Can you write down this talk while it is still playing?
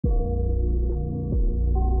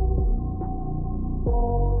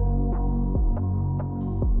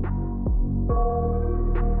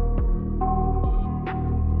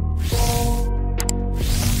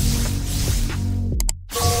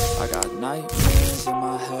nightmares in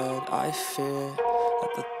my head, I fear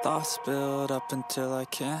that the thoughts build up until I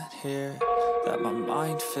can't hear, that my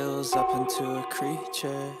mind fills up into a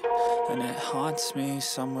creature, and it haunts me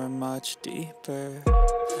somewhere much deeper.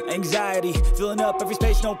 Anxiety, filling up every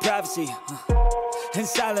space, no privacy. And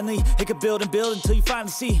silently, it could build and build until you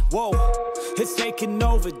finally see, whoa, it's taking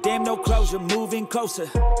over, damn no closure, moving closer.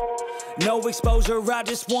 No exposure, I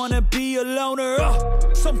just wanna be a loner.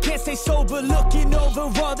 Some can't stay sober, looking over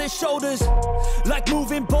all their shoulders, like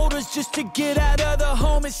moving boulders just to get out of the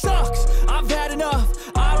home. It sucks, I've had enough,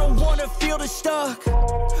 I don't wanna feel the stuck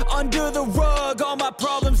under the rug, all my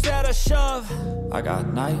problems that I shove. I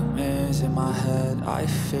got nightmares in my head, I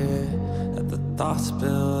fear that the thoughts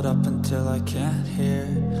build up until I can't hear,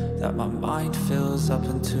 that my mind fills up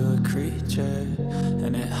into a creature,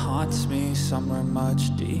 and it haunts me somewhere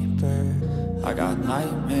much deeper. I got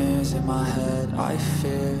nightmares in my head, I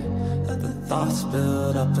fear that the thoughts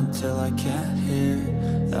build up until I can't hear,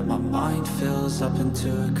 that my mind fills up into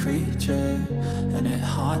a creature, and it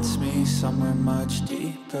haunts me somewhere much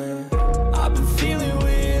deeper. I've been feeling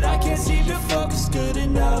weird, I can't seem to focus good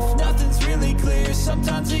enough, nothing's really clear,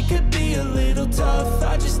 sometimes it could be a little tough.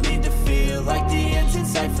 I just need to feel like the end's in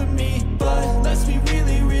sight for me, but let's be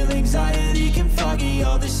really real, anxiety can foggy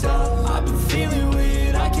all this stuff. I've been feeling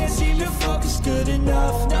weird, I can't seem to focus good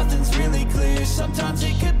enough, nothing's really clear, sometimes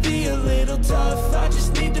it could be a little tough. I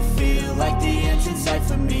just need to feel like the end's in sight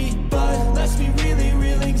for me, but let's be really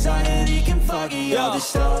real, anxiety can foggy all this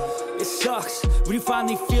stuff. It sucks when you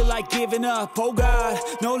finally feel like giving up. Oh God,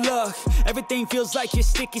 no luck, everything feels like you're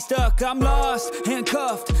sticky stuck. I'm lost,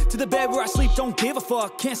 handcuffed to the bed where I sleep, don't give a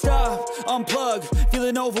fuck. Can't stop, unplug,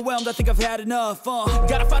 feeling overwhelmed, I think I've had enough.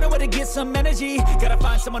 Gotta find a way to get some energy, gotta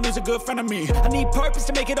find someone who's a good friend of me. I need purpose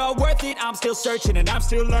to make it all worth it, I'm still searching and I'm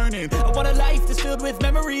still learning. I want a life that's filled with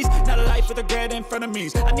memories, not a life with regret in front of me.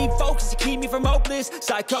 I need focus to keep me from hopeless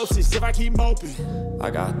psychosis if I keep moping. I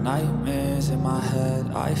got nightmares in my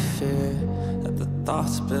head, I fear that the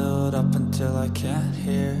thoughts build up until I can't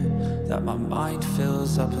hear, that my mind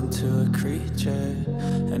fills up into a creature,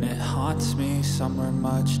 and it haunts me somewhere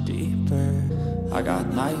much deeper. I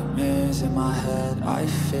got nightmares in my head, I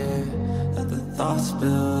fear that the thoughts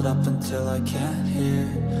build up until I can't hear,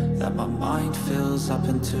 that my mind fills up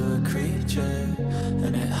into a creature,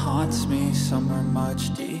 and it haunts me somewhere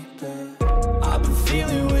much deeper. I've been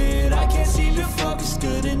feeling weird, I can't seem to focus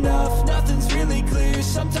good enough, nothing's really clear,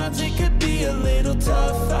 sometimes it could be a little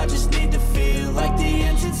tough. I just need to feel like the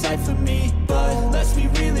end's in sight for me, but let's be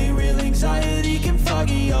really real, anxiety can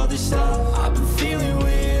foggy all this stuff. I've been feeling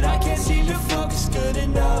weird, I can't seem to focus good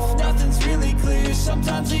enough, nothing's really clear,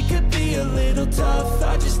 sometimes it could be a little tough.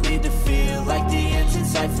 I just need to feel like the end's in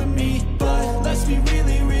sight for me, but let's be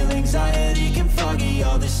really real, anxiety can foggy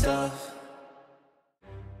all this stuff.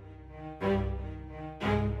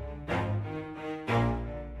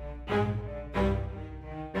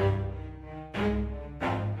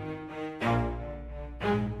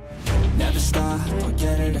 I'll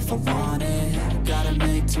get it if I want it, gotta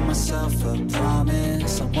make to myself a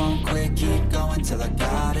promise. I won't quit, keep going till I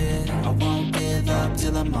got it, I won't give up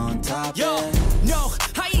till I'm on top. Yo, no,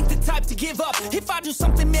 I ain't the type to give up. If I do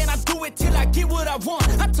something, man, I do it till I get what I want.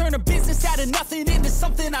 I turn a business out of nothing into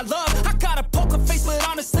something I love. I got a poker face, but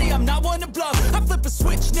honestly, I'm not one to bluff. I flip a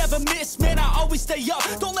switch, never miss, man, I always stay up.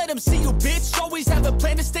 Don't let them see you, bitch, always have a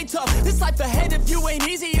plan to stay tough. This life ahead of you ain't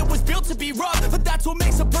easy, it was built to be rough, but that's what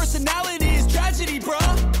makes a personality, is tragedy,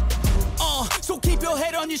 bruh. So keep your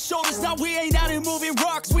head on your shoulders. Now we ain't out here moving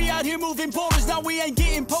rocks, we out here moving boulders. Now we ain't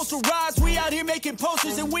getting posterized, we out here making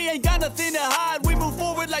posters, and we ain't got nothing to hide. We move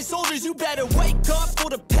forward like soldiers. You better wake up for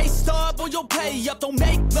the pay stub, or you'll pay up. Don't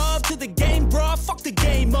make love to the game, bruh. Fuck the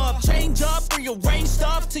game up. Change up, rearrange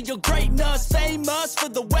stuff to your greatness. Famous for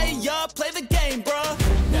the way up. Play the game,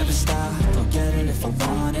 bruh. Never stop, I'll get it if I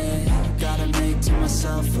want it. Gotta make to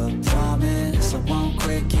myself a promise. I won't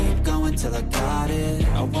quit, keep going till I got it.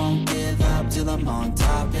 I won't give up till I'm on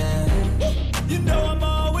top, yeah. You know I'm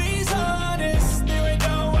always honest, there ain't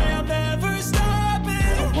no way I'm ever stopping.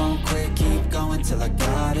 I won't quit, keep going till I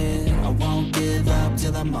got it. I won't give up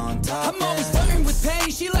till I'm on top, I'm always flirting with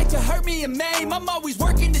pain, she like to hurt me and maim. I'm always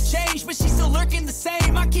working to change, but she's still lurking the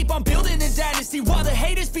same. I keep on building a dynasty while the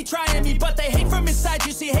haters be trying me, but they hate from inside.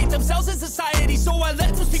 You see, hate themselves in society, so I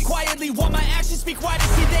let them speak quietly while my actions speak wider.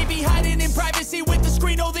 See, they be hiding in privacy with the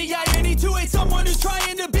screen. Oh, the irony to hate someone who's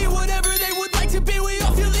trying to be whatever they would like to be. We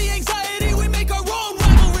all feel the anxiety, we make our own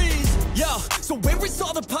rivalries. Yo, so where is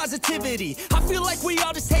all the positivity? I feel like we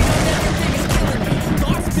all just hate on everything, it's killing me.